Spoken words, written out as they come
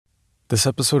This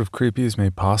episode of Creepy is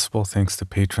made possible thanks to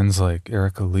patrons like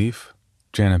Erica Leaf,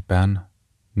 Janet Ben,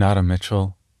 Nada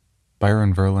Mitchell,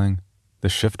 Byron Verling, The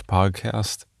Shift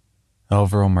Podcast,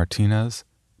 Alvaro Martinez,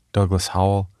 Douglas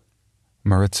Howell,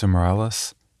 Maritza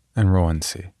Morales, and Rowan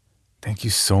C. Thank you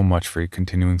so much for your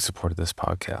continuing support of this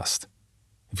podcast.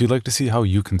 If you'd like to see how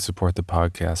you can support the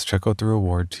podcast, check out the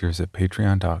reward tiers at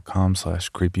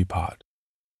patreon.com/creepypod.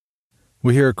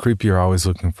 We here at Creepy are always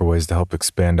looking for ways to help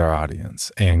expand our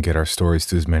audience and get our stories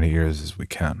to as many ears as we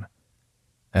can.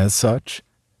 As such,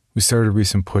 we started a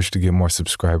recent push to get more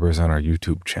subscribers on our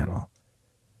YouTube channel.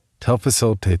 To help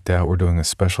facilitate that, we're doing a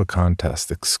special contest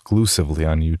exclusively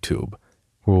on YouTube,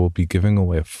 where we'll be giving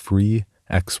away a free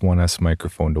X1S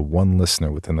microphone to one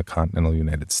listener within the continental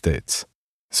United States.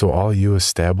 So all you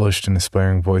established and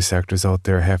aspiring voice actors out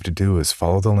there have to do is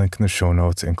follow the link in the show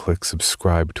notes and click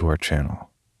subscribe to our channel.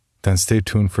 Then stay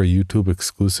tuned for a YouTube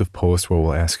exclusive post where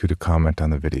we'll ask you to comment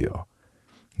on the video.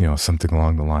 Something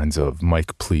along the lines of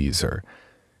 "Mic, please," or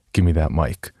 "Give me that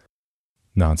mic."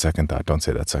 Now, on second thought, don't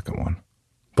say that second one.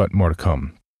 But more to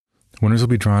come. Winners will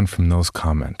be drawn from those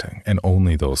commenting, and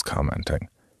only those commenting.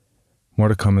 More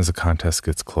to come as the contest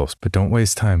gets close, but don't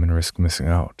waste time and risk missing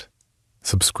out.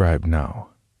 Subscribe now.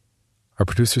 Our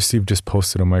producer Steve just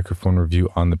posted a microphone review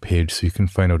on the page so you can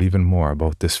find out even more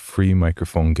about this free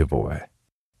microphone giveaway.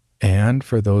 And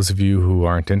for those of you who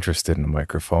aren't interested in a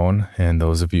microphone, and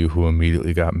those of you who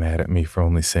immediately got mad at me for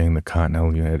only saying the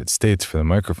continental United States for the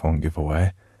microphone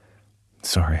giveaway,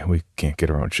 sorry, we can't get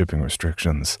around shipping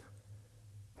restrictions.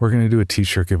 We're going to do a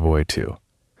t-shirt giveaway too.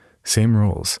 Same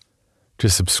rules.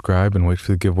 Just subscribe and wait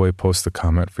for the giveaway post to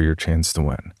comment for your chance to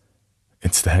win.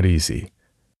 It's that easy.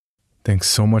 Thanks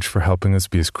so much for helping us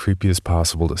be as creepy as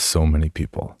possible to so many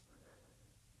people.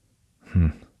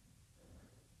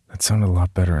 That sounded a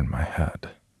lot better in my head.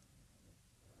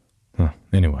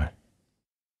 Anyway.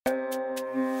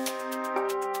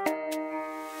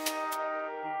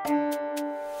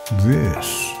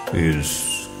 This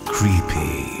is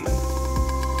Creepy,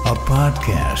 a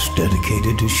podcast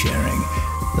dedicated to sharing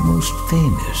the most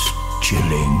famous,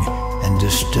 chilling, and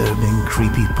disturbing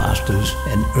creepypastas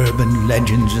and urban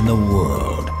legends in the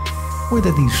world.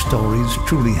 Whether these stories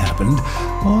truly happened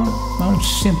or are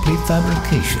simply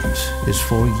fabrications is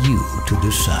for you to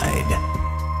decide.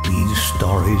 These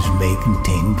stories may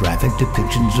contain graphic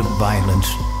depictions of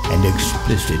violence and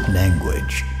explicit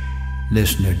language.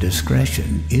 Listener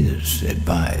discretion is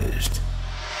advised.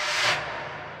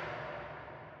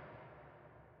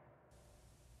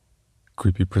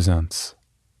 Creepy presents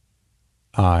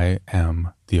I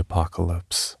Am the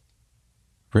Apocalypse.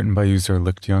 Written by user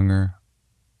Lichtjunger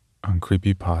on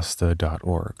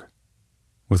creepypasta.org,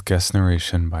 with guest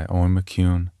narration by Owen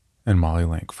McCune and Molly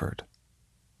Lankford.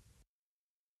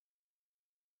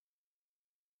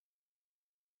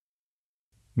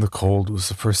 The cold was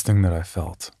the first thing that I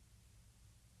felt.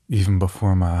 Even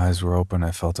before my eyes were open, I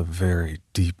felt a very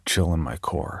deep chill in my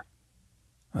core.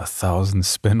 1,000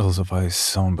 spindles of ice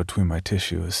sewn between my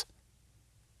tissues.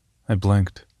 I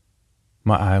blinked,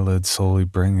 my eyelids slowly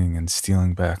bringing and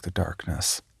stealing back the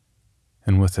darkness,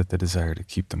 and with it the desire to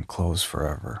keep them closed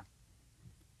forever.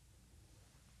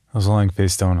 I was lying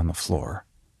face down on the floor,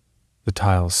 the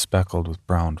tiles speckled with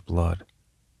browned blood.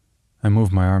 I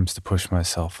moved my arms to push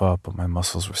myself up, but my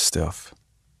muscles were stiff.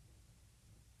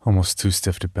 Almost too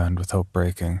stiff to bend without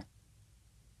breaking.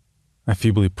 I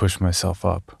feebly pushed myself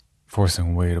up,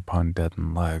 forcing weight upon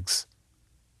deadened legs.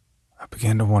 I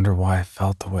began to wonder why I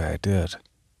felt the way I did.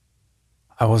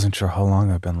 I wasn't sure how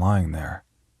long I'd been lying there.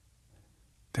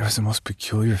 There was the most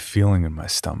peculiar feeling in my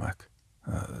stomach,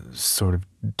 a sort of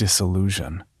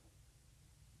disillusion.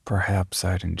 Perhaps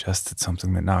I'd ingested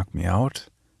something that knocked me out?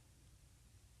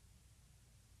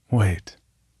 Wait,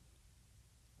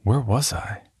 where was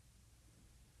I?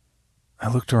 I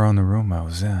looked around the room I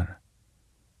was in.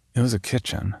 It was a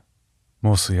kitchen,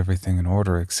 mostly everything in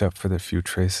order except for the few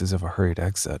traces of a hurried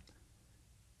exit.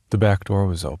 The back door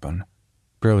was open,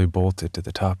 barely bolted to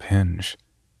the top hinge.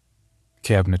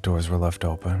 Cabinet doors were left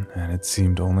open, and it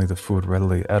seemed only the food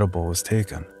readily edible was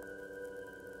taken.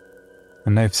 A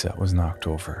knife set was knocked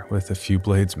over, with a few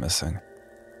blades missing.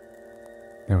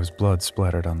 There was blood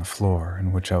splattered on the floor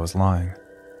in which I was lying.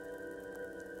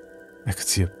 I could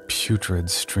see a putrid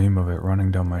stream of it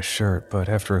running down my shirt, but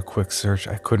after a quick search,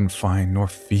 I couldn't find nor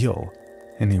feel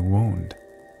any wound.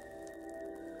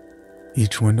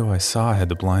 Each window I saw had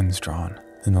the blinds drawn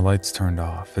and the lights turned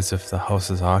off, as if the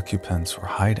house's occupants were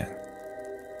hiding.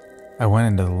 I went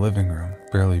into the living room,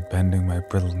 barely bending my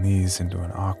brittle knees into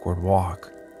an awkward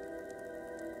walk.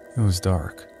 It was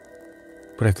dark,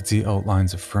 but I could see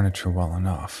outlines of furniture well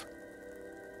enough.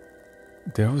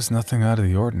 There was nothing out of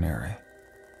the ordinary.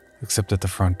 except that the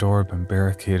front door had been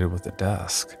barricaded with a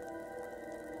desk.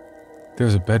 There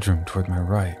was a bedroom toward my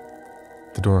right,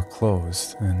 the door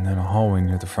closed, and then a hallway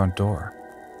near the front door.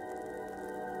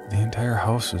 The entire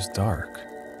house was dark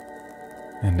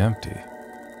and empty,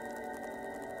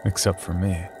 except for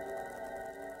me.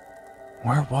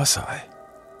 Where was I?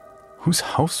 Whose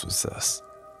house was this?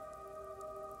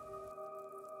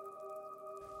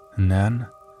 And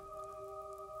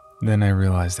then I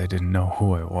realized I didn't know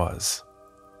who I was.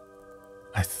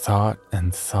 I thought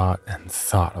and thought and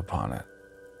thought upon it,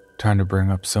 trying to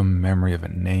bring up some memory of a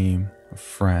name, a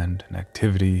friend, an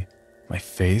activity, my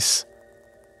face.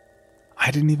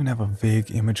 I didn't even have a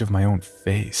vague image of my own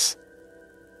face,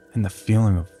 and the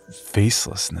feeling of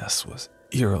facelessness was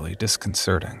eerily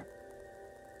disconcerting.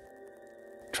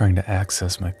 Trying to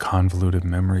access my convoluted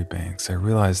memory banks, I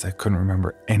realized I couldn't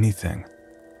remember anything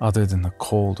other than the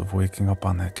cold of waking up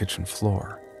on that kitchen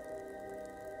floor.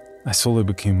 I slowly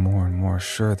became more and more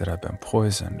sure that I'd been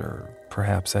poisoned or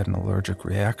perhaps had an allergic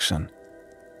reaction.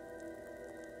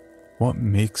 What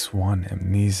makes one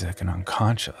amnesic and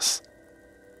unconscious?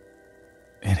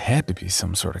 It had to be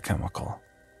some sort of chemical.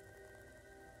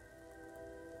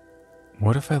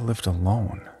 What if I lived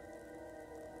alone?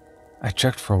 I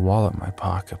checked for a wallet in my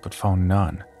pocket but found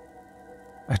none.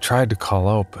 I tried to call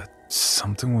out, but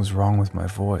something was wrong with my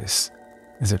voice,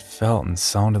 as it felt and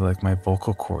sounded like my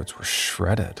vocal cords were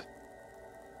shredded.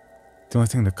 The only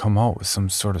thing to come out was some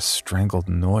sort of strangled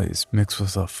noise mixed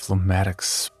with a phlegmatic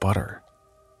sputter.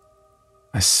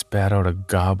 I spat out a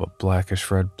gob of blackish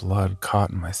red blood caught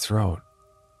in my throat.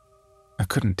 I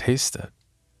couldn't taste it,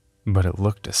 but it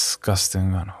looked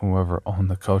disgusting on whoever owned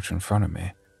the couch in front of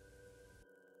me.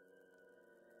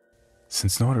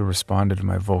 Since no one had responded to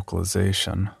my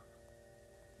vocalization,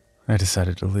 I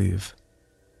decided to leave.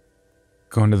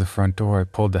 Going to the front door, I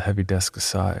pulled the heavy desk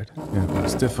aside. It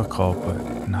was difficult,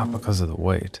 but not because of the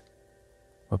weight,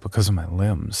 but because of my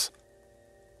limbs.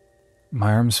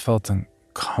 My arms felt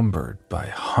encumbered by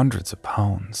hundreds of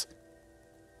pounds,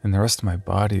 and the rest of my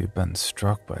body had been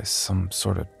struck by some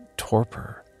sort of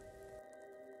torpor,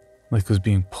 like it was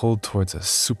being pulled towards a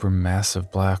supermassive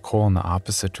black hole in the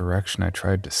opposite direction I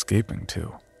tried escaping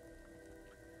to.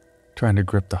 Trying to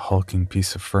grip the hulking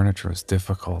piece of furniture was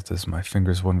difficult as my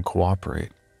fingers wouldn't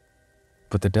cooperate,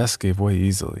 but the desk gave way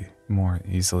easily, more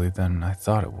easily than I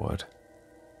thought it would.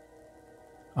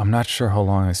 I'm not sure how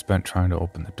long I spent trying to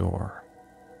open the door.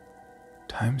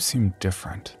 Time seemed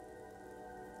different.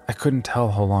 I couldn't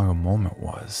tell how long a moment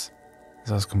was,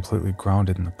 as I was completely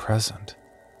grounded in the present.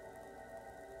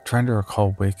 Trying to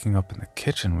recall waking up in the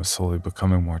kitchen was slowly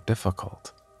becoming more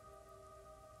difficult.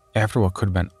 After what could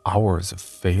have been hours of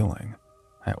failing,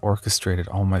 I orchestrated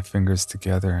all my fingers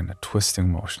together in a twisting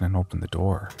motion and opened the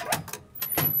door.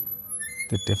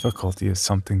 The difficulty of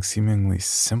something seemingly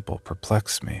simple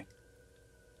perplexed me,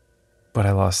 but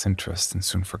I lost interest and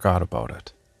soon forgot about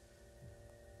it.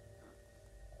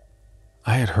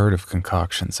 I had heard of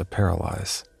concoctions that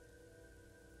paralyze,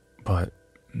 but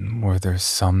were there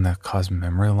some that caused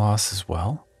memory loss as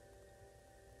well?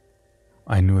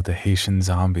 I knew of the Haitian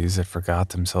zombies that forgot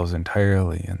themselves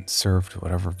entirely and served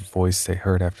whatever voice they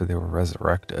heard after they were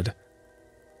resurrected.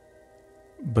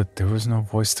 But there was no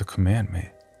voice to command me.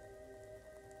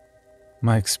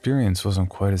 My experience wasn't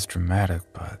quite as dramatic,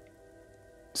 but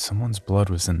someone's blood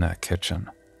was in that kitchen.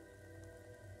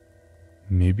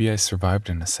 Maybe I survived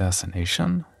an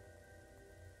assassination?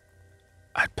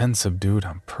 I'd been subdued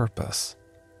on purpose,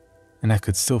 and I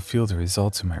could still feel the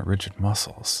results in my rigid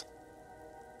muscles.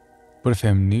 But if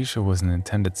amnesia was an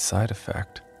intended side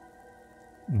effect,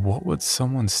 what would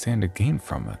someone stand to gain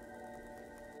from it?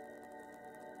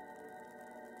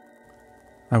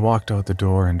 I walked out the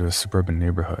door into a suburban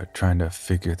neighborhood, trying to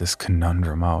figure this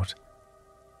conundrum out.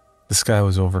 The sky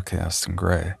was overcast and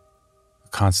gray, a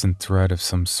constant threat of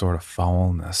some sort of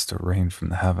foulness to rain from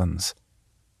the heavens.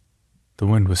 The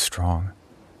wind was strong,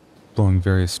 blowing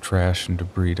various trash and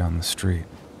debris down the street.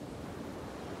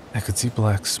 I could see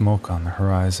black smoke on the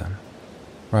horizon,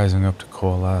 rising up to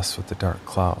coalesce with the dark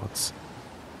clouds.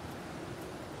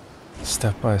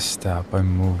 Step by step, I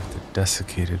moved the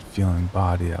desiccated feeling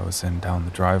body I was in down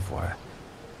the driveway.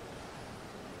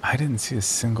 I didn't see a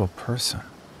single person,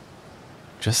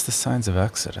 just the signs of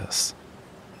exodus.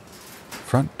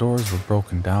 Front doors were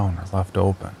broken down or left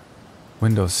open,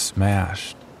 windows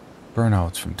smashed,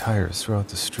 burnouts from tires throughout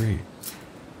the street,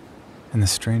 and the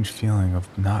strange feeling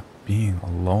of not being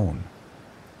alone.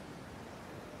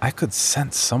 I could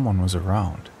sense someone was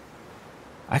around.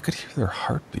 I could hear their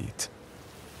heartbeat.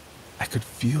 I could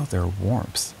feel their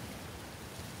warmth.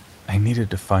 I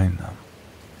needed to find them.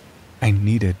 I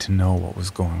needed to know what was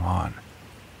going on.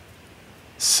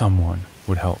 Someone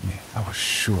would help me, I was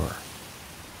sure.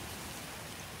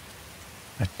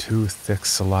 A too thick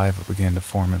saliva began to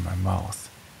form in my mouth,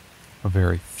 a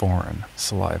very foreign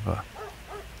saliva.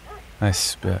 I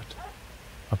spit,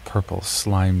 a purple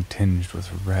slime tinged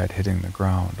with red hitting the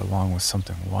ground along with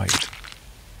something white.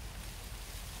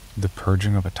 The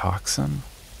purging of a toxin?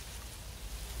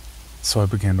 So I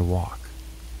began to walk.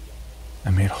 I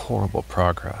made horrible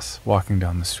progress, walking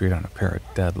down the street on a pair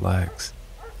of dead legs.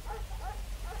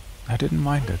 I didn't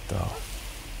mind it, though.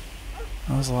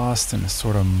 I was lost in a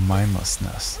sort of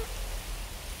mindlessness,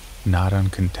 not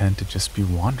uncontent to just be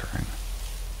wandering.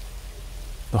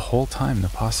 The whole time, the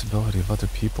possibility of other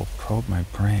people probed my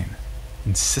brain,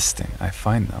 insisting I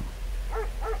find them.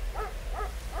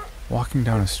 Walking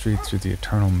down a street through the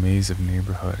eternal maze of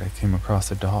neighborhood, I came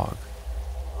across a dog.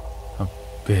 A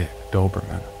big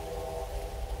Doberman.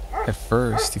 At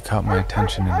first, he caught my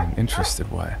attention in an interested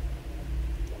way.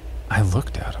 I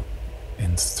looked at him,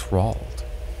 enthralled.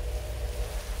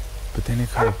 But then he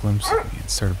caught a glimpse of me and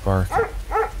started barking.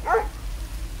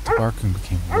 The barking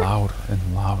became louder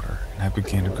and louder, and I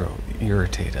began to grow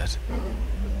irritated.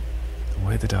 The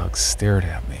way the dog stared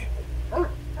at me,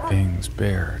 fangs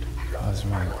bared, caused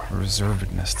my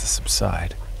reservedness to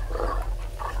subside.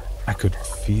 I could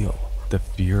feel the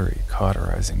fury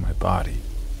cauterizing my body,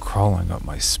 crawling up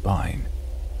my spine,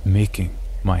 making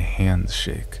my hands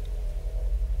shake.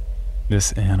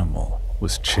 This animal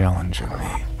was challenging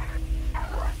me.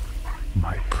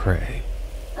 My prey.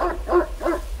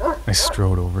 I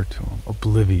strode over to him,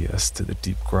 oblivious to the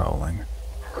deep growling.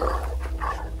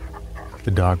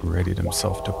 The dog readied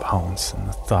himself to pounce, and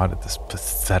the thought of this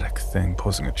pathetic thing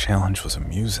posing a challenge was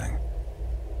amusing.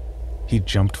 He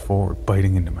jumped forward,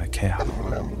 biting into my calf,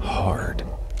 hard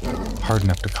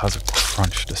enough to cause a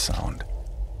crunch to sound.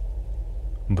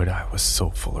 But I was so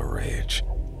full of rage,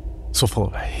 so full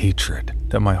of hatred,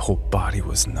 that my whole body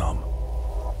was numb.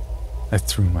 I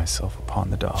threw myself upon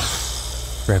the dog,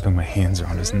 wrapping my hands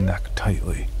around his neck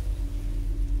tightly.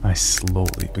 I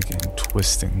slowly began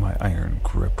twisting my iron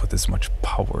grip with as much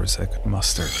power as I could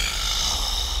muster,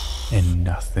 and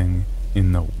nothing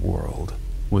in the world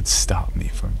would stop me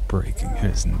from breaking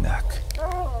his neck.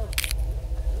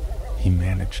 He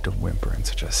managed to whimper in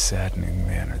such a saddening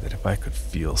manner that if I could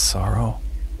feel sorrow,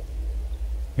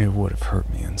 it would have hurt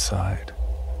me inside.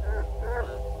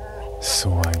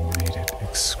 So I made it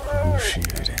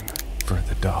excruciating for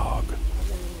the dog,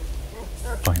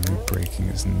 finally breaking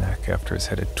his neck after his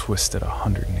head had twisted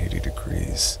 180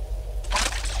 degrees.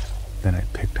 Then I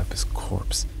picked up his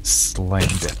corpse,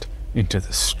 slammed it into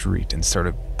the street, and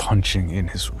started punching in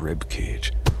his rib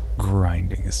cage,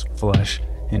 grinding his flesh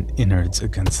and innards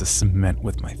against the cement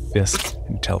with my fist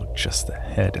until just the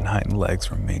head and hind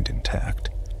legs remained intact,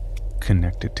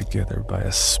 connected together by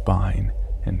a spine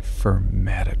and fur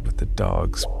matted with the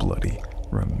dog's bloody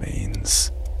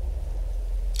remains.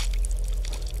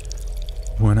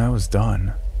 When I was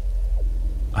done,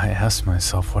 I asked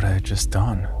myself what I had just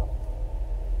done.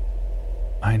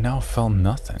 I now felt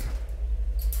nothing.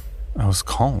 I was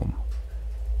calm.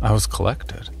 I was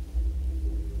collected.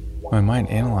 My mind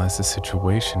analyzed the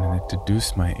situation and it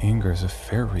deduced my anger as a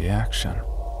fair reaction,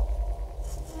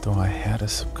 though I had a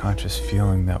subconscious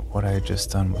feeling that what I had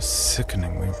just done was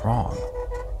sickeningly wrong.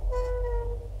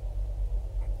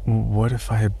 What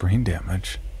if I had brain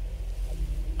damage?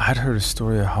 I'd heard a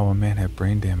story of how a man had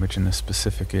brain damage in a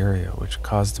specific area, which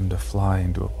caused him to fly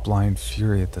into a blind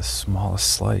fury at the smallest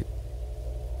slight.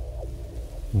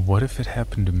 What if it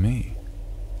happened to me?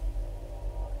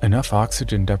 Enough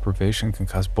oxygen deprivation can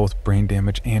cause both brain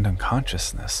damage and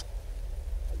unconsciousness.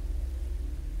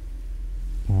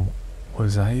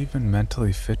 Was I even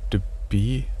mentally fit to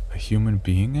be a human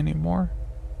being anymore?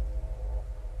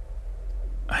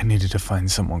 I needed to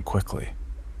find someone quickly.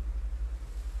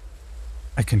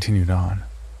 I continued on,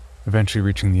 eventually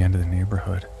reaching the end of the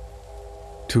neighborhood.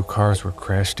 2 cars were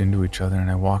crashed into each other and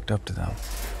I walked up to them.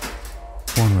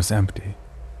 One was empty,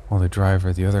 while the driver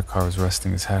of the other car was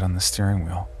resting his head on the steering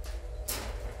wheel.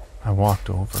 I walked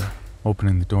over,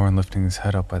 opening the door and lifting his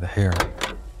head up by the hair.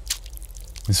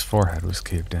 His forehead was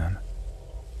caved in,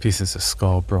 pieces of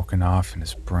skull broken off in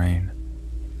his brain.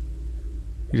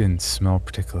 He didn't smell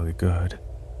particularly good,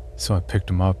 so I picked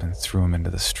him up and threw him into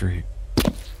the street.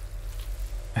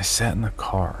 I sat in the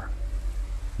car,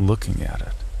 looking at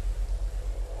it.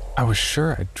 I was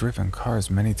sure I'd driven cars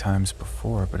many times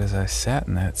before, but as I sat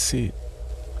in that seat,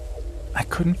 I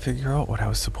couldn't figure out what I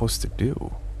was supposed to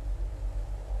do.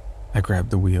 I grabbed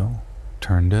the wheel,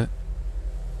 turned it.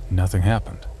 Nothing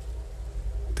happened.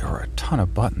 There were a ton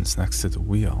of buttons next to the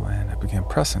wheel, and I began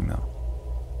pressing them.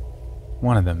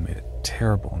 One of them made a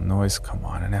terrible noise come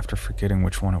on, and after forgetting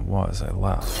which one it was, I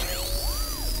left.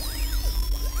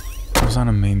 I was on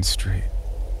a main street.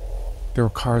 There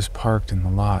were cars parked in the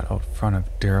lot out front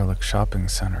of derelict shopping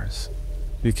centers.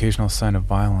 The occasional sign of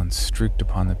violence streaked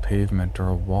upon the pavement or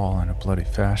a wall in a bloody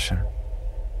fashion.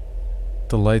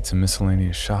 The lights in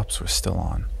miscellaneous shops were still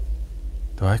on,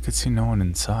 though I could see no one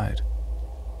inside.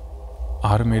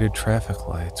 Automated traffic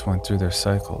lights went through their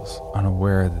cycles,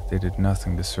 unaware that they did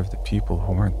nothing to serve the people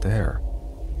who weren't there.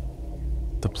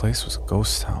 The place was a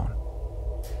ghost town,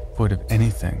 void of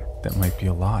anything that might be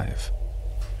alive.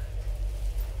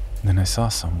 Then I saw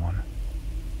someone.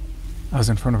 I was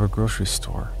in front of a grocery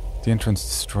store, the entrance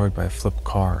destroyed by a flipped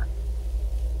car.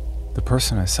 The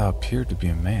person I saw appeared to be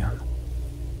a man.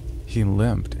 He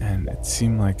limped, and it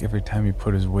seemed like every time he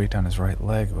put his weight on his right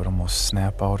leg, it would almost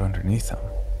snap out underneath him.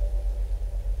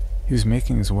 He was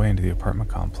making his way into the apartment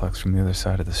complex from the other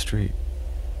side of the street.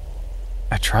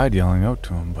 I tried yelling out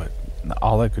to him, but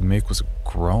all I could make was a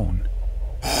groan.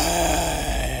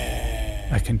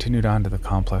 I continued on to the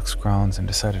complex grounds and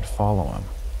decided to follow him.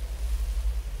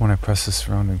 When I pressed the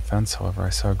surrounding fence, however, I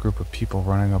saw a group of people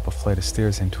running up a flight of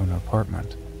stairs into an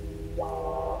apartment.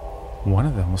 One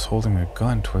of them was holding a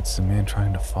gun towards the man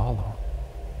trying to follow,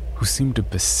 who seemed to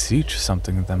beseech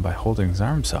something of them by holding his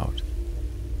arms out.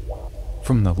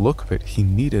 From the look of it, he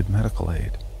needed medical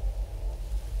aid.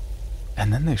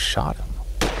 And then they shot him.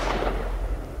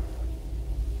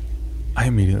 I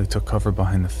immediately took cover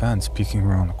behind the fence, peeking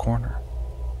around the corner.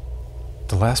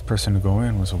 The last person to go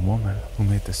in was a woman who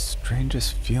made the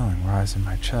strangest feeling rise in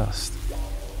my chest.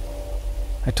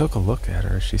 I took a look at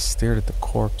her as she stared at the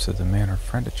corpse of the man her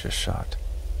friend had just shot.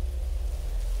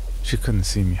 She couldn't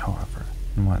see me, however,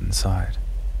 and went inside.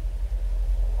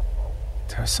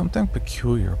 There was something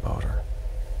peculiar about her.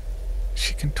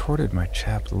 She contorted my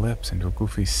chapped lips into a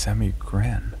goofy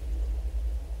semi-grin.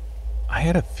 I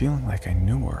had a feeling like I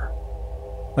knew her,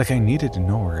 like I needed to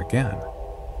know her again.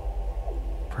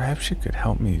 Perhaps she could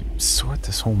help me sort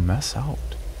this whole mess out.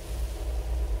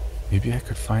 Maybe I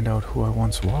could find out who I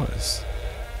once was.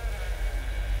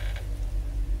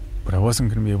 But I wasn't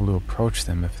going to be able to approach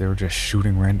them if they were just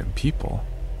shooting random people.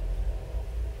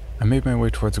 I made my way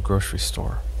towards a grocery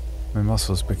store. My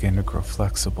muscles began to grow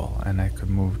flexible, and I could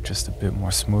move just a bit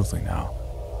more smoothly now,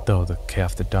 though the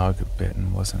calf the dog had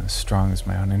bitten wasn't as strong as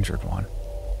my uninjured one.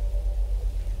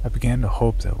 I began to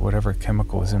hope that whatever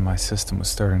chemical was in my system was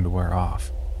starting to wear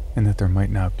off, and that there might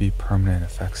not be permanent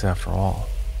effects after all.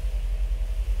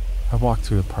 I walked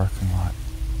through the parking lot.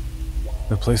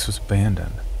 The place was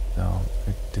abandoned, though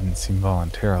it didn't seem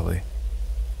voluntarily.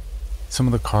 Some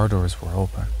of the car doors were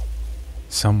open.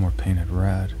 Some were painted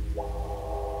red.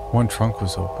 One trunk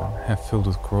was open, half filled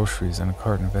with groceries, and a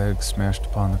carton of eggs smashed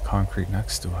upon the concrete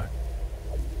next to it.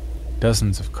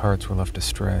 Dozens of carts were left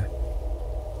astray.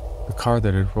 The car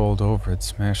that had rolled over had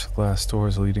smashed the glass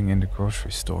doors leading into the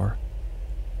grocery store.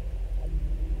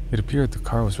 It appeared the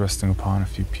car was resting upon a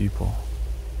few people,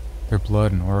 their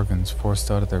blood and organs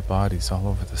forced out of their bodies all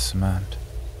over the cement.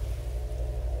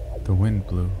 The wind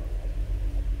blew.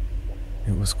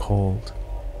 It was cold.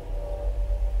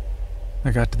 I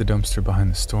got to the dumpster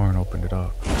behind the store and opened it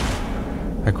up.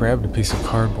 I grabbed a piece of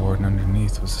cardboard, and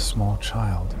underneath was a small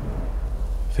child.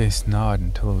 Face gnawed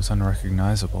until it was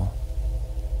unrecognizable.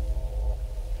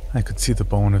 I could see the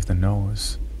bone of the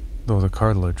nose, though the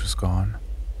cartilage was gone.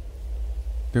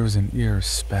 There was an ear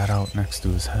spat out next to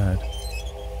his head.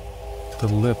 The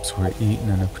lips were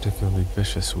eaten in a particularly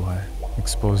vicious way,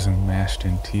 exposing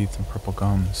mashed-in teeth and purple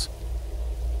gums.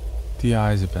 The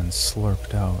eyes had been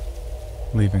slurped out,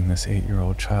 leaving this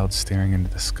 8-year-old child staring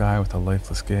into the sky with a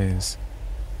lifeless gaze.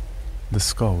 The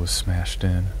skull was smashed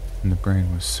in, and the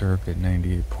brain was served at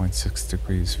 98.6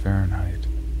 degrees Fahrenheit.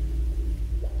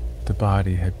 The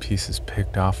body had pieces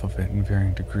picked off of it in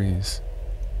varying degrees,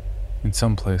 in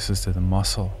some places to the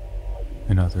muscle,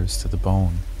 in others to the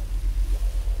bone.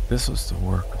 This was the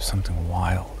work of something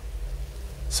wild,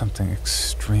 something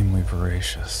extremely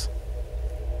voracious.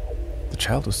 The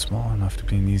child was small enough to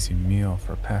be an easy meal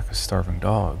for a pack of starving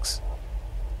dogs.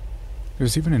 There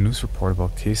was even a news report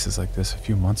about cases like this a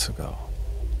few months ago.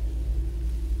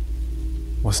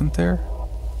 Wasn't there?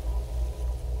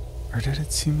 Or did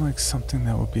it seem like something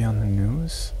that would be on the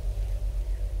news?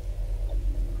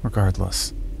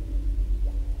 Regardless,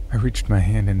 I reached my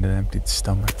hand into the emptied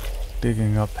stomach,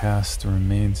 digging up past the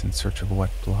remains in search of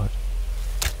wet blood.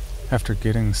 After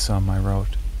getting some, I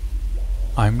wrote,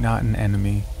 "I'm not an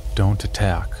enemy. Don't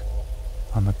attack,"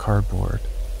 on the cardboard.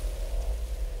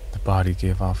 The body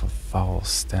gave off a foul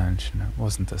stench, and it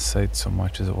wasn't the sight so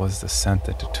much as it was the scent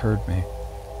that deterred me.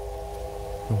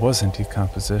 It wasn't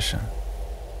decomposition.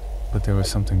 but there was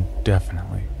something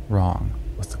definitely wrong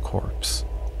with the corpse.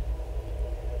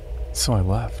 So I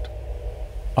left,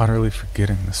 utterly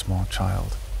forgetting the small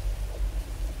child.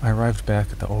 I arrived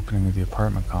back at the opening of the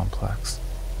apartment complex.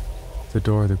 The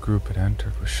door the group had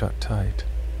entered was shut tight.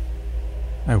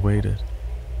 I waited,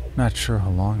 not sure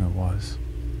how long it was,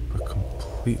 but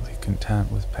completely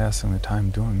content with passing the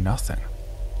time doing nothing.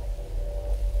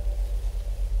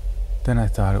 Then I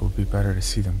thought it would be better to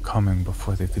see them coming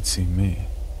before they could see me.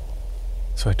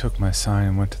 So I took my sign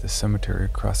and went to the cemetery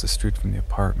across the street from the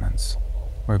apartments,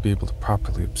 where I'd be able to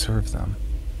properly observe them.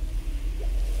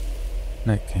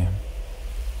 Night came.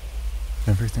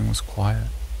 Everything was quiet.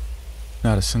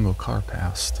 Not a single car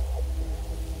passed.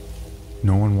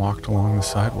 No one walked along the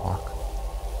sidewalk.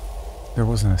 There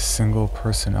wasn't a single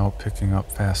person out picking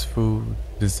up fast food,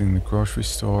 visiting the grocery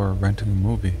store, or renting a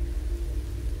movie.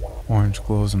 Orange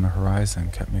glows on the horizon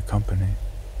kept me company.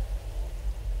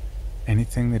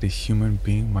 Anything that a human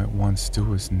being might once do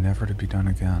was never to be done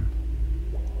again.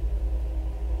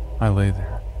 I lay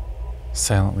there,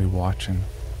 silently watching,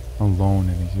 alone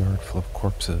in a yard full of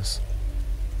corpses.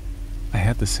 I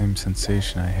had the same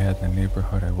sensation I had in the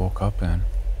neighborhood I woke up in,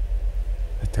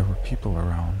 that there were people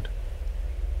around.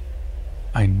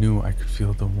 I knew I could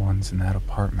feel the ones in that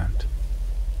apartment,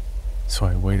 so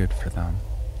I waited for them.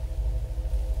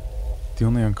 The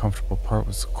only uncomfortable part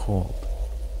was the cold.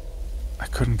 I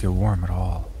couldn't get warm at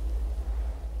all.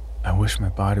 I wish my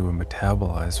body would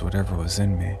metabolize whatever was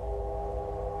in me.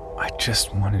 I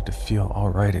just wanted to feel all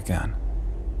right again.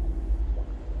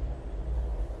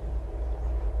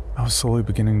 I was slowly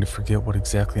beginning to forget what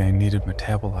exactly I needed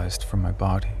metabolized from my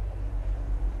body.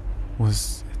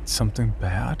 Was it something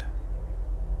bad?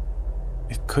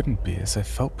 It couldn't be, as I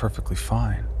felt perfectly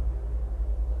fine.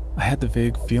 I had the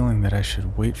vague feeling that I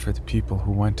should wait for the people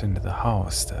who went into the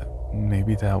house, that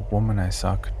maybe that woman I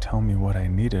saw could tell me what I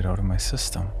needed out of my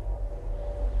system.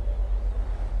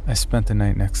 I spent the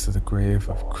night next to the grave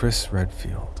of Chris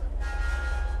Redfield.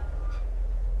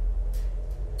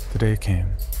 The day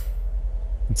came.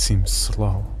 It seemed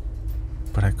slow,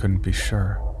 but I couldn't be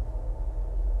sure.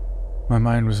 My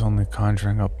mind was only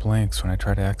conjuring up blanks when I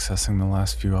tried accessing the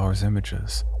last few hours'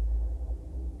 images.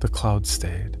 The clouds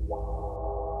stayed.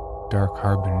 Dark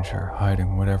harbinger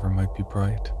hiding whatever might be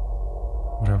bright.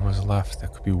 Whatever was left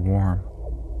that could be warm.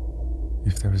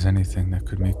 If there was anything that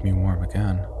could make me warm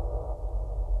again.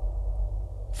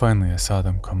 Finally, I saw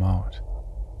them come out.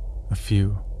 A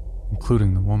few,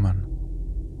 including the woman.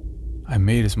 I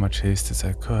made as much haste as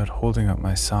I could, holding up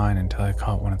my sign until I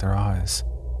caught one of their eyes.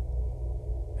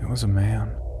 It was a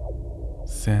man.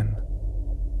 Thin.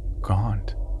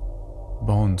 Gaunt.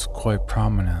 Bones quite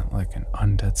prominent like an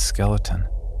undead skeleton.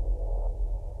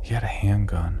 He had a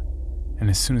handgun, and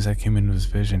as soon as I came into his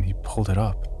vision, he pulled it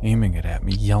up, aiming it at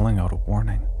me, yelling out a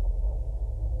warning.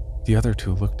 The other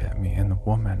two looked at me, and the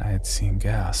woman I had seen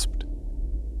gasped.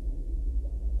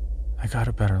 I got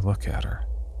a better look at her.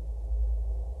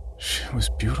 She was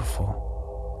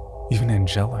beautiful, even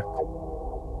angelic.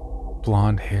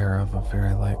 Blonde hair of a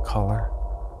very light color.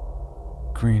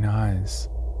 Green eyes,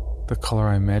 the color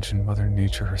I imagined Mother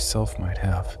Nature herself might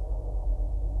have.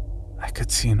 I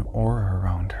could see an aura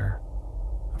around her,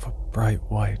 of a bright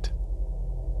white.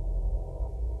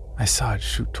 I saw it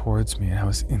shoot towards me and I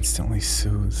was instantly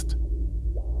soothed.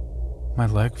 My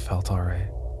leg felt alright.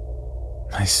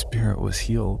 My spirit was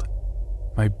healed,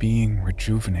 my being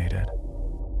rejuvenated.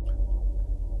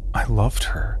 I loved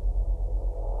her.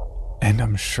 And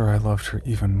I'm sure I loved her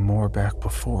even more back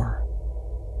before,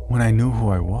 when I knew who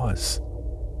I was.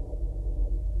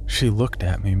 She looked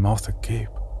at me, mouth agape,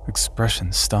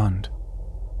 expression stunned.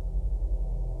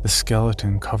 The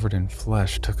skeleton covered in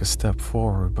flesh took a step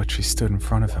forward, but she stood in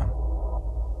front of him.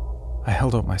 I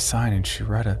held out my sign and she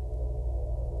read it.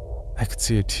 I could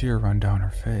see a tear run down her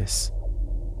face.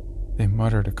 They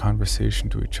muttered a conversation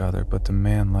to each other, but the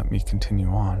man let me continue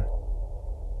on.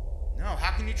 No,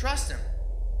 how can you trust him?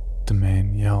 The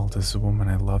man yelled as the woman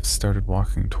I loved started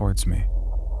walking towards me.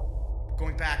 We're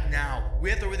going back now,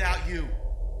 with or without you.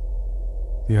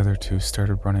 The other two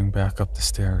started running back up the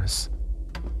stairs.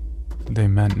 They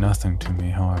meant nothing to me,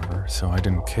 however, so I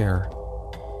didn't care.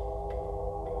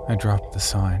 I dropped the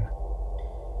sign.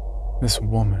 This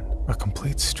woman, a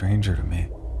complete stranger to me,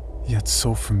 yet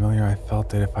so familiar I felt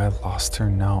that if I lost her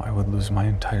now, I would lose my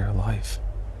entire life.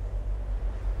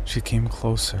 She came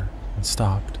closer and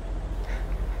stopped.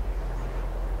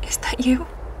 Is that you?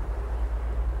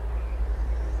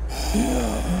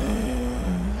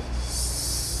 Yes.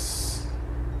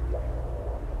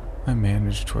 I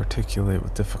managed to articulate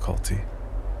with difficulty.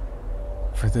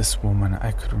 For this woman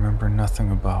I could remember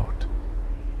nothing about.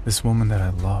 This woman that I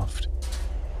loved.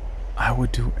 I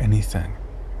would do anything.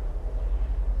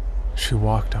 She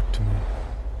walked up to me.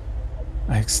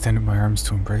 I extended my arms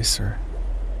to embrace her.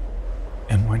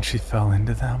 And when she fell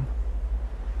into them,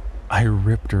 I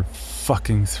ripped her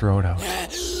fucking throat out.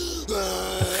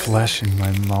 The flesh in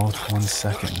my mouth 1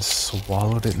 second,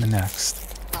 swallowed it in the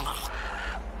next.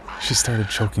 She started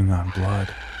choking on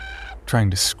blood, trying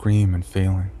to scream and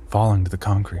failing, falling to the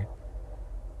concrete.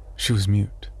 She was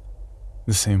mute,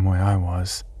 the same way I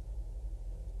was.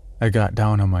 I got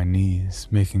down on my knees,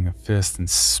 making a fist and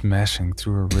smashing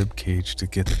through her rib cage to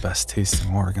get the best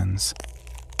tasting organs.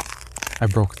 I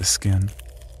broke the skin,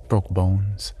 broke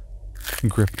bones,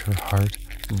 gripped her heart,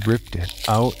 ripped it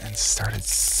out, and started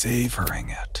savoring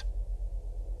it.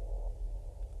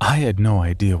 I had no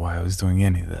idea why I was doing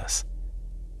any of this,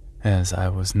 as I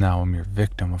was now a mere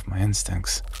victim of my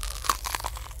instincts.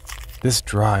 This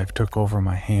drive took over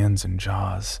my hands and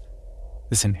jaws,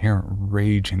 this inherent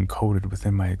rage encoded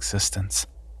within my existence.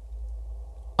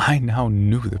 I now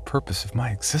knew the purpose of my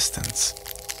existence.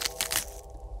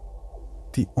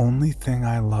 The only thing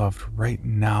I loved right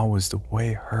now was the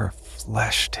way her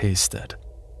flesh tasted.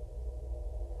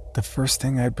 The first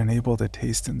thing I'd been able to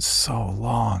taste in so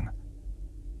long.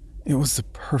 It was the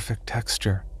perfect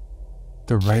texture,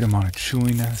 the right amount of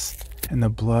chewiness, and the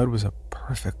blood was a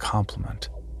perfect complement.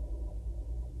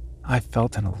 I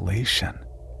felt an elation.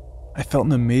 I felt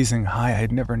an amazing high I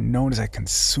had never known as I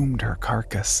consumed her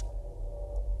carcass.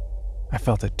 I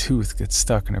felt a tooth get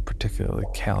stuck in a particularly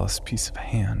callous piece of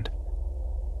hand,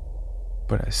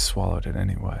 but I swallowed it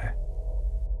anyway.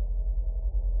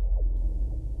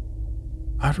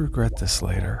 I'd regret this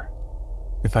later,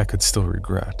 if I could still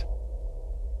regret.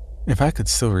 If I could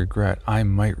still regret, I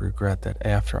might regret that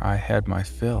after I had my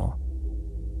fill,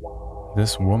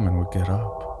 this woman would get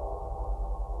up,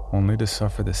 only to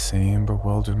suffer the same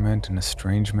bewilderment and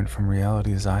estrangement from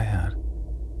reality as I had.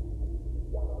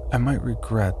 I might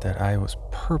regret that I was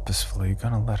purposefully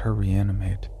gonna let her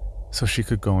reanimate so she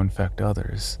could go infect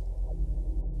others.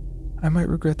 I might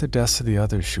regret the deaths of the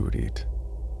others she would eat.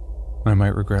 I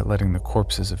might regret letting the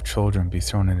corpses of children be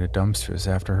thrown into dumpsters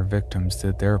after her victims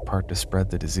did their part to spread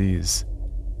the disease.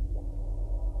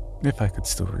 If I could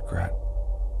still regret.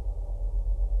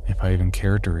 If I even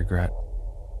cared to regret.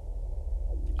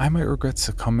 I might regret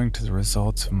succumbing to the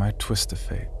results of my twist of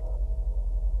fate.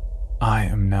 I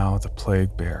am now the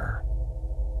plague bearer.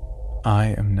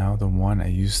 I am now the one I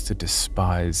used to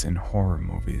despise in horror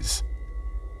movies.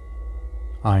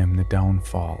 I am the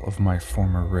downfall of my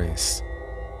former race.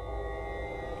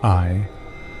 I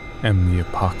am the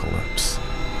apocalypse.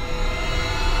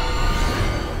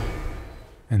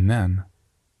 And then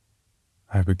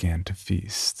I began to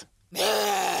feast.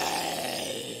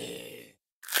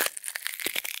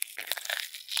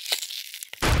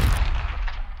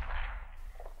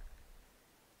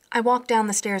 I walked down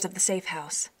the stairs of the safe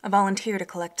house, a volunteer to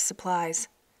collect supplies.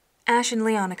 Ash and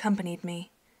Leon accompanied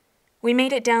me. We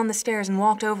made it down the stairs and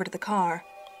walked over to the car.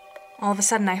 All of a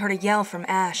sudden, I heard a yell from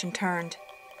Ash and turned.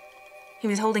 He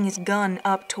was holding his gun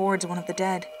up towards one of the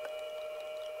dead.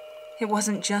 It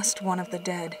wasn't just one of the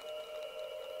dead.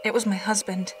 It was my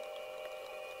husband.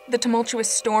 The tumultuous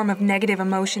storm of negative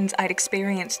emotions I'd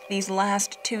experienced these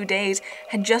last 2 days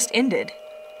had just ended.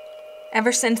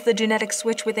 Ever since the genetic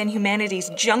switch within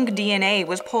humanity's junk DNA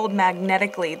was pulled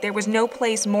magnetically, there was no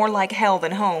place more like hell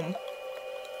than home.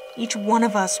 Each one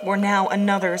of us were now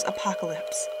another's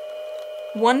apocalypse.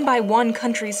 One by one,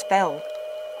 countries fell.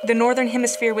 The Northern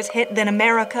Hemisphere was hit, then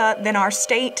America, then our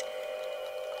state.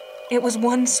 It was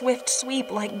one swift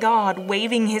sweep like God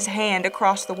waving his hand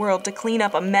across the world to clean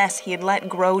up a mess he had let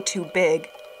grow too big.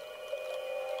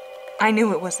 I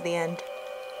knew it was the end.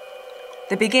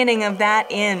 The beginning of that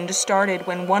end started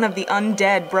when one of the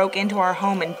undead broke into our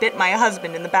home and bit my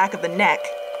husband in the back of the neck.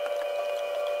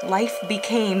 Life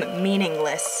became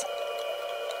meaningless.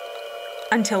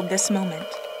 Until this moment.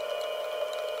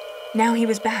 Now he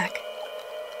was back.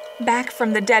 Back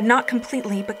from the dead, not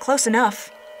completely, but close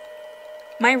enough.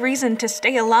 My reason to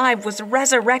stay alive was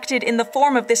resurrected in the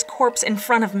form of this corpse in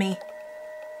front of me.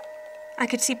 I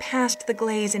could see past the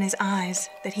glaze in his eyes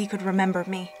that he could remember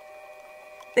me.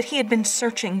 That he had been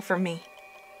searching for me.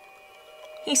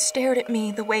 He stared at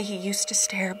me the way he used to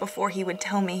stare before he would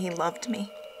tell me he loved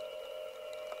me.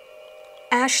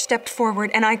 Ash stepped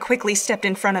forward, and I quickly stepped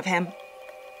in front of him.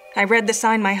 I read the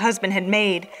sign my husband had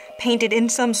made, painted in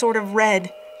some sort of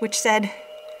red, which said,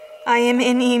 "I am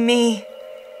in ye me,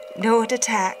 don't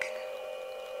attack."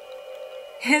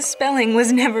 His spelling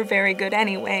was never very good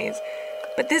anyways,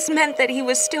 but this meant that he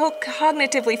was still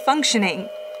cognitively functioning.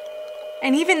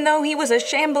 And even though he was a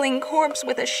shambling corpse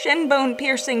with a shin bone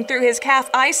piercing through his calf,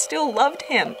 I still loved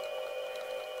him.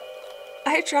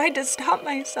 I tried to stop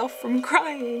myself from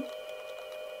crying.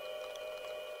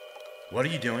 What are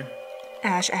you doing?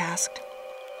 Ash asked.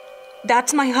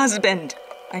 That's my husband,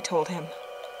 I told him.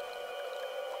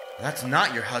 That's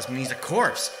not your husband, he's a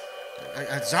corpse.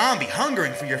 A zombie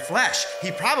hungering for your flesh.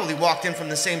 He probably walked in from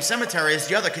the same cemetery as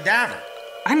the other cadaver.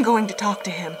 I'm going to talk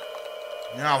to him.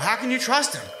 No, how can you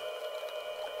trust him?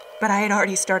 But I had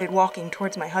already started walking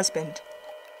towards my husband.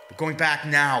 We're going back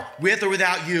now, with or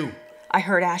without you. I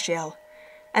heard Ash yell,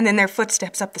 and then their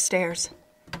footsteps up the stairs.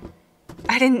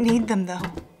 I didn't need them, though.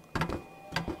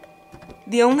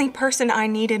 The only person I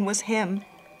needed was him.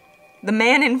 The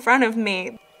man in front of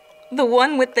me. The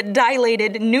one with the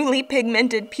dilated, newly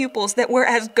pigmented pupils that were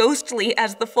as ghostly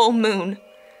as the full moon.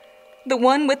 The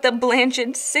one with the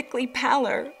blanched, sickly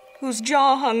pallor, whose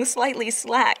jaw hung slightly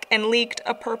slack and leaked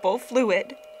a purple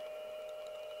fluid.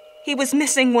 He was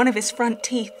missing one of his front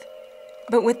teeth,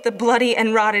 but with the bloody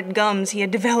and rotted gums he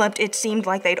had developed, it seemed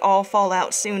like they'd all fall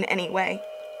out soon anyway.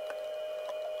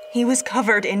 He was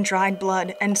covered in dried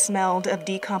blood and smelled of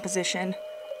decomposition.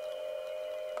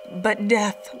 But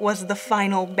death was the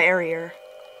final barrier,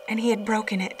 and he had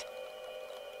broken it.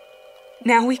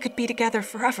 Now we could be together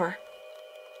forever.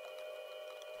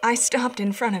 I stopped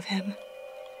in front of him.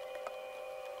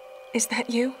 Is that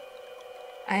you?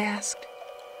 I asked.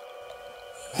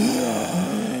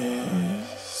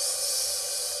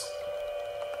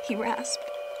 He rasped,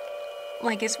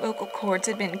 like his vocal cords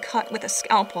had been cut with a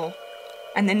scalpel,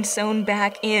 and then sewn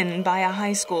back in by a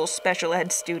high school special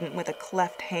ed student with a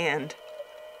cleft hand.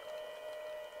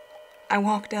 I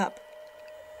walked up.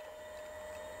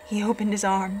 He opened his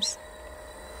arms,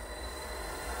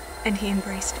 and he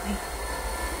embraced me.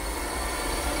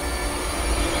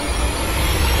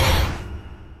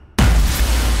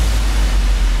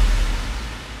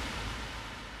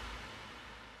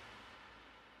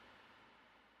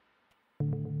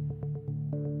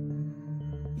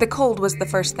 The cold was the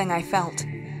first thing I felt.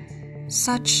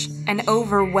 Such an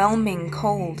overwhelming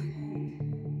cold.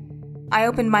 I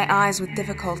opened my eyes with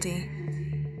difficulty.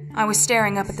 I was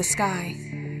staring up at the sky.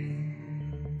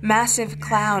 Massive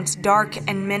clouds, dark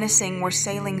and menacing, were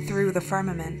sailing through the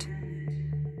firmament.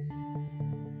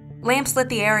 Lamps lit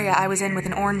the area I was in with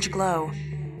an orange glow,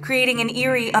 creating an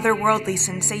eerie, otherworldly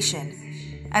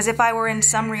sensation, as if I were in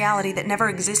some reality that never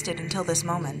existed until this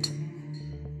moment.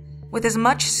 With as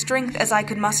much strength as I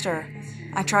could muster,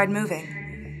 I tried moving.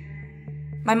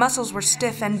 My muscles were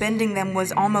stiff and bending them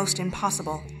was almost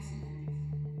impossible.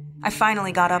 I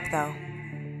finally got up, though.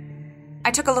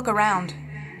 I took a look around.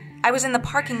 I was in the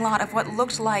parking lot of what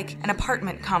looked like an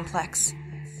apartment complex.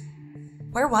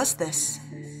 Where was this?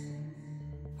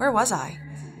 Where was I?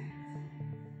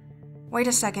 Wait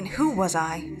a second, who was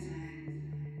I?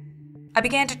 I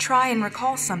began to try and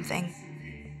recall something.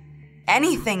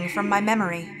 Anything from my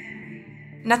memory.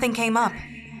 Nothing came up.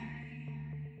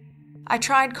 I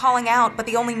tried calling out, but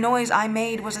the only noise I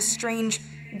made was a strange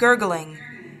gurgling,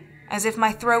 as if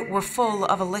my throat were full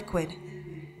of a liquid.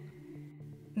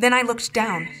 Then I looked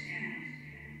down.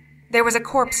 There was a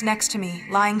corpse next to me,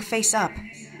 lying face up.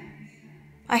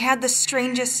 I had the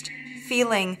strangest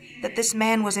feeling that this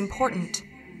man was important,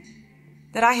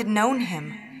 that I had known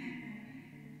him.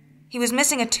 He was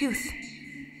missing a tooth,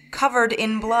 covered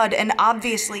in blood and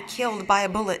obviously killed by a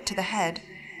bullet to the head.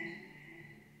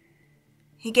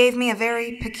 He gave me a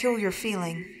very peculiar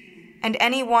feeling, and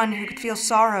anyone who could feel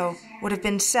sorrow would have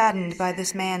been saddened by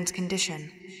this man's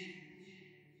condition.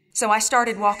 So I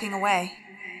started walking away.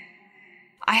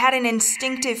 I had an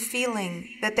instinctive feeling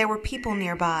that there were people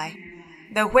nearby,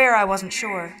 though where I wasn't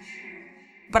sure.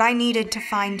 But I needed to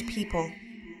find people.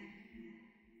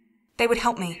 They would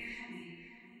help me.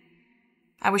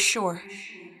 I was sure.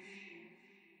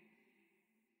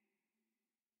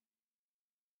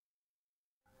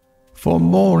 For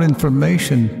more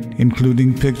information,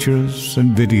 including pictures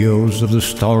and videos of the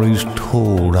stories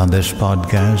told on this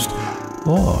podcast,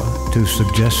 or to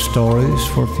suggest stories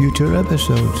for future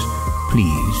episodes,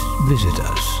 please visit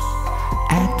us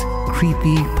at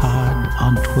CreepyPod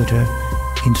on Twitter,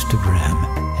 Instagram,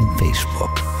 and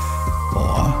Facebook,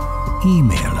 or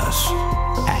email us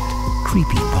at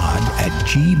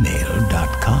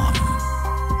creepypod@gmail.com.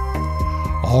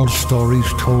 All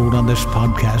stories told on this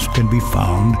podcast can be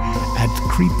found at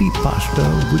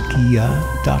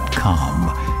creepypastawikia.com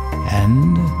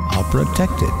and are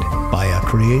protected by a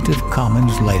Creative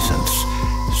Commons license.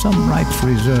 Some rights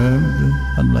reserved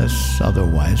unless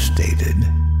otherwise stated.